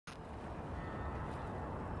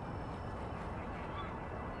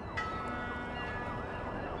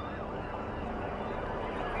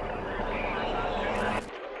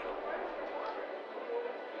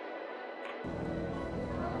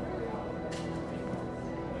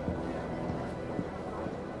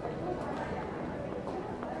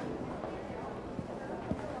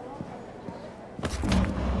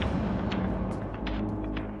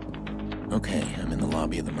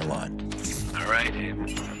lobby of the Merlot. All right,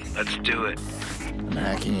 let's do it. I'm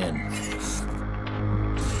hacking in.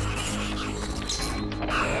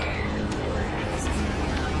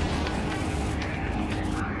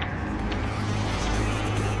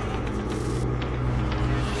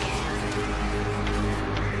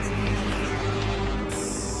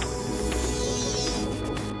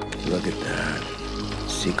 Look at that.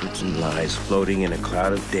 Secrets and lies floating in a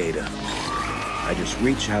cloud of data. I just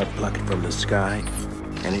reach out, pluck it from the sky,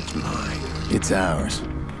 and it's mine. It's ours.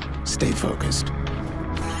 Stay focused.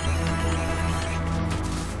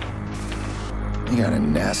 You got a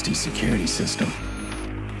nasty security system.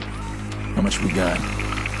 How much we got?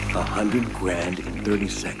 100 grand in 30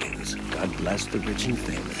 seconds. God bless the rich and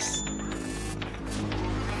famous.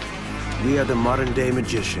 We are the modern-day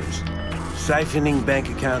magicians, siphoning bank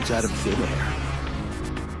accounts out of thin air.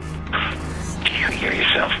 Can you hear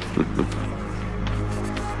yourself?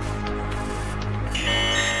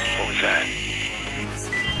 What was that?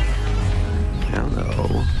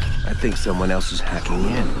 Hello. I think someone else is hacking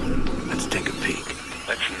in. Let's take a peek.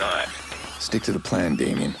 Let's not. Stick to the plan,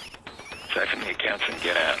 Damien. Siphon the accounts and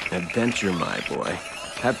get out. Adventure, my boy.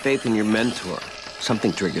 Have faith in your mentor.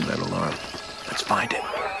 Something triggered that alarm. Let's find it.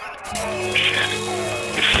 Shit.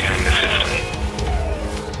 You're scanning the system.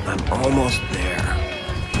 I'm almost there.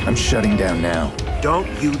 I'm shutting down now. Don't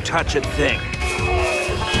you touch a thing.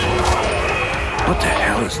 What the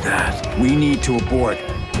hell is that? We need to abort.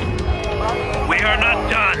 We are not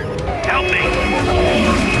done. Help me.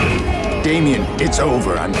 Damien, it's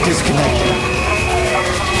over. I'm disconnected.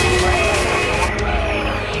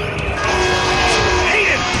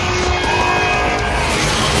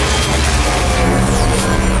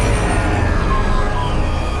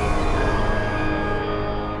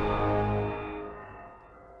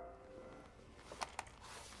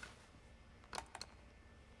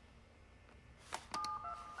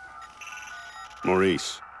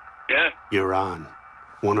 Maurice. Yeah? You're on.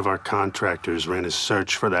 One of our contractors ran a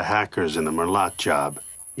search for the hackers in the Merlot job.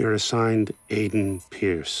 You're assigned Aiden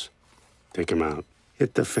Pierce. Take him out.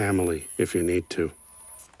 Hit the family if you need to.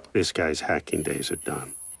 This guy's hacking days are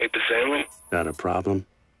done. Hit the family? Got a problem?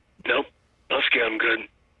 Nope. I'll scare him good.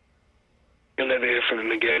 You'll never hear from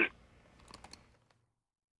him again.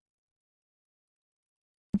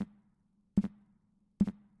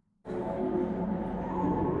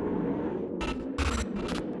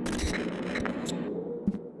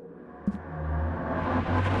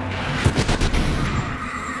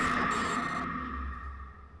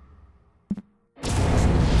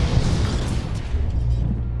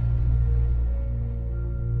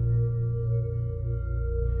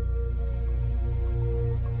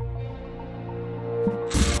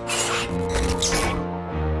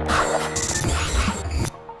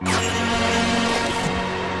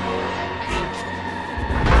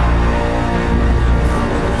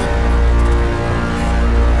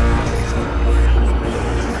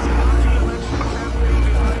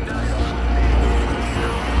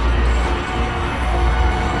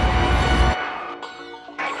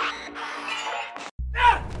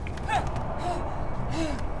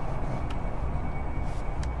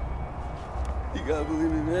 You gotta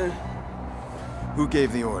believe me, man. Who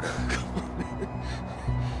gave the order? Come on, man.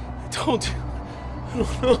 I told you. I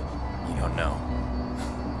don't know. You don't know.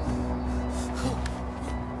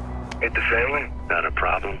 Hit the family? Not a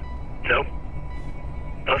problem. Nope.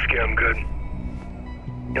 I'll scare him good.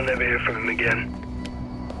 You'll never hear from him again.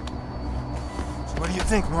 What do you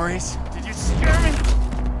think, Maurice? Did you scare me?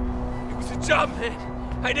 It was a job, man.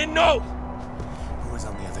 I didn't know. Who was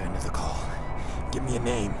on the other end of the call? Give me a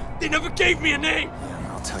name. They never gave me a name.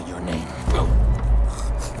 Yeah, I'll tell your name.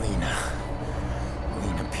 Lena.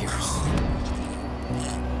 Lena Pierce.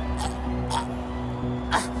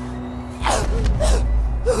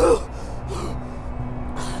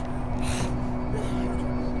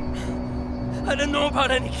 I didn't know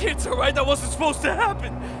about any kids, all right? That wasn't supposed to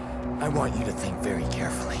happen. I want you to think very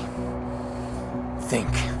carefully.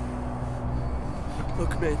 Think.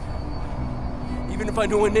 Look, man. Even if I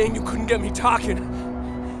knew a name, you couldn't get me talking.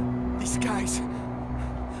 These guys...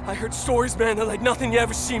 I heard stories, man, they're like nothing you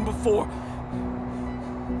ever seen before.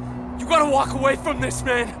 You gotta walk away from this,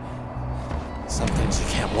 man. Some things you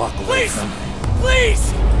can't walk away Please! from.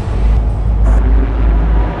 Please!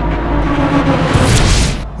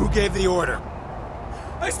 Who gave the order?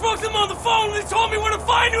 I spoke to them on the phone and they told me where to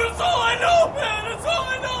find you. That's all I know, man. That's all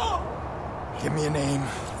I know. Give me a name.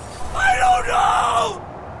 I don't know!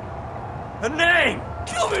 A name!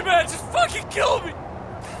 Kill me, man. Just fucking kill me.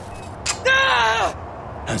 Ah!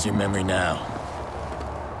 How's your memory now?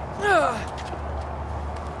 Ah!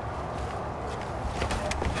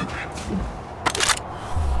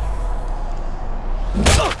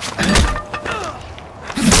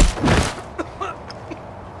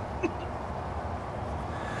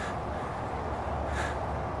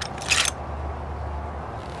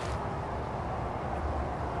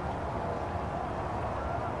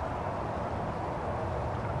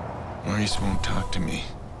 Maurice won't talk to me,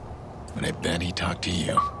 but I bet he talked to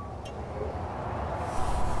you.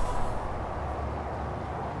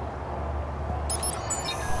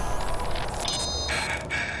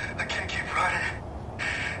 I can't keep running.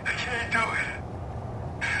 I can't do it.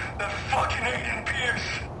 That fucking Aiden Pierce.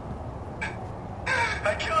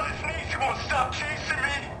 I killed his niece. He won't stop chasing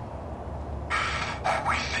me.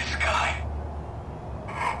 Who is this guy?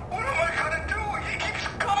 What am I gonna do? He keeps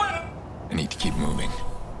coming. I need to keep moving.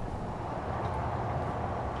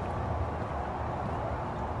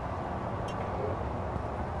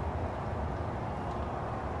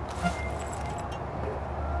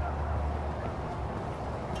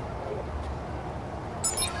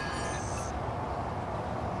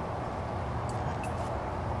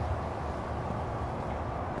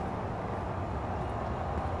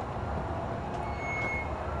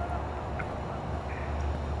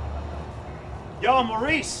 Yo,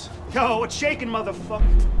 Maurice! Yo, what's shaking, motherfucker?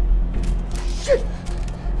 Shit!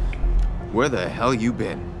 Where the hell you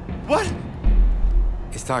been? What?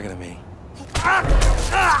 He's talking to me.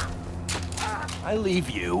 I leave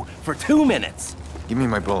you for 2 minutes. Give me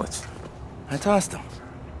my bullets. I tossed him.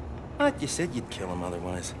 What? You said you'd kill him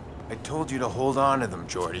otherwise. I told you to hold on to them,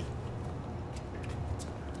 Jordy.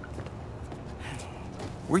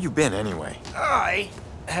 Where you been, anyway? I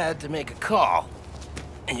had to make a call.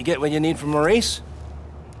 And you get what you need from Maurice?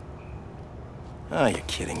 Oh, you're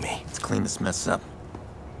kidding me. Let's clean this mess up.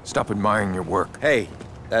 Stop admiring your work. Hey,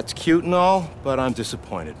 that's cute and all, but I'm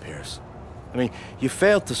disappointed, Pierce. I mean, you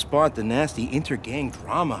failed to spot the nasty inter-gang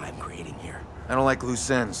drama I'm creating here. I don't like loose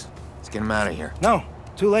ends. Let's get him out of here. No,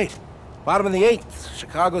 too late. Bottom of the 8th.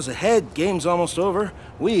 Chicago's ahead. Game's almost over.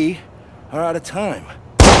 We are out of time.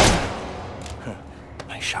 Huh.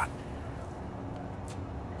 Nice shot.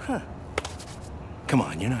 Huh. Come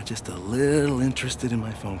on, you're not just a little interested in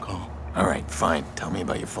my phone call. All right, fine. Tell me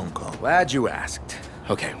about your phone call. Glad you asked.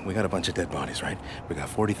 Okay, we got a bunch of dead bodies, right? We got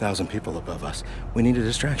 40,000 people above us. We need a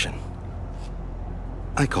distraction.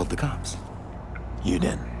 I called the cops. You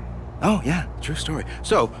did. Oh, yeah, true story.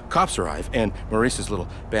 So, cops arrive, and Maurice's little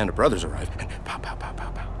band of brothers arrive, and pow, pow, pow,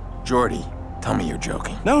 pow, pow. Jordy, tell me you're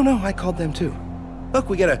joking. No, I called them too. Look,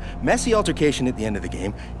 we get a messy altercation at the end of the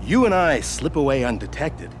game. You and I slip away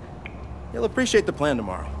undetected. You'll appreciate the plan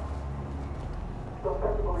tomorrow.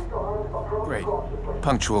 Great.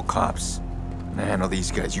 Punctual cops. I'm gonna handle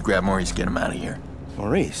these guys. You grab Maurice, get him out of here.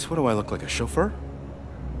 Maurice, what do I look like, a chauffeur?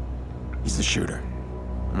 He's the shooter.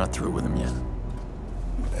 I'm not through with him yet.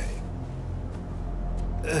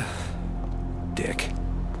 Dick.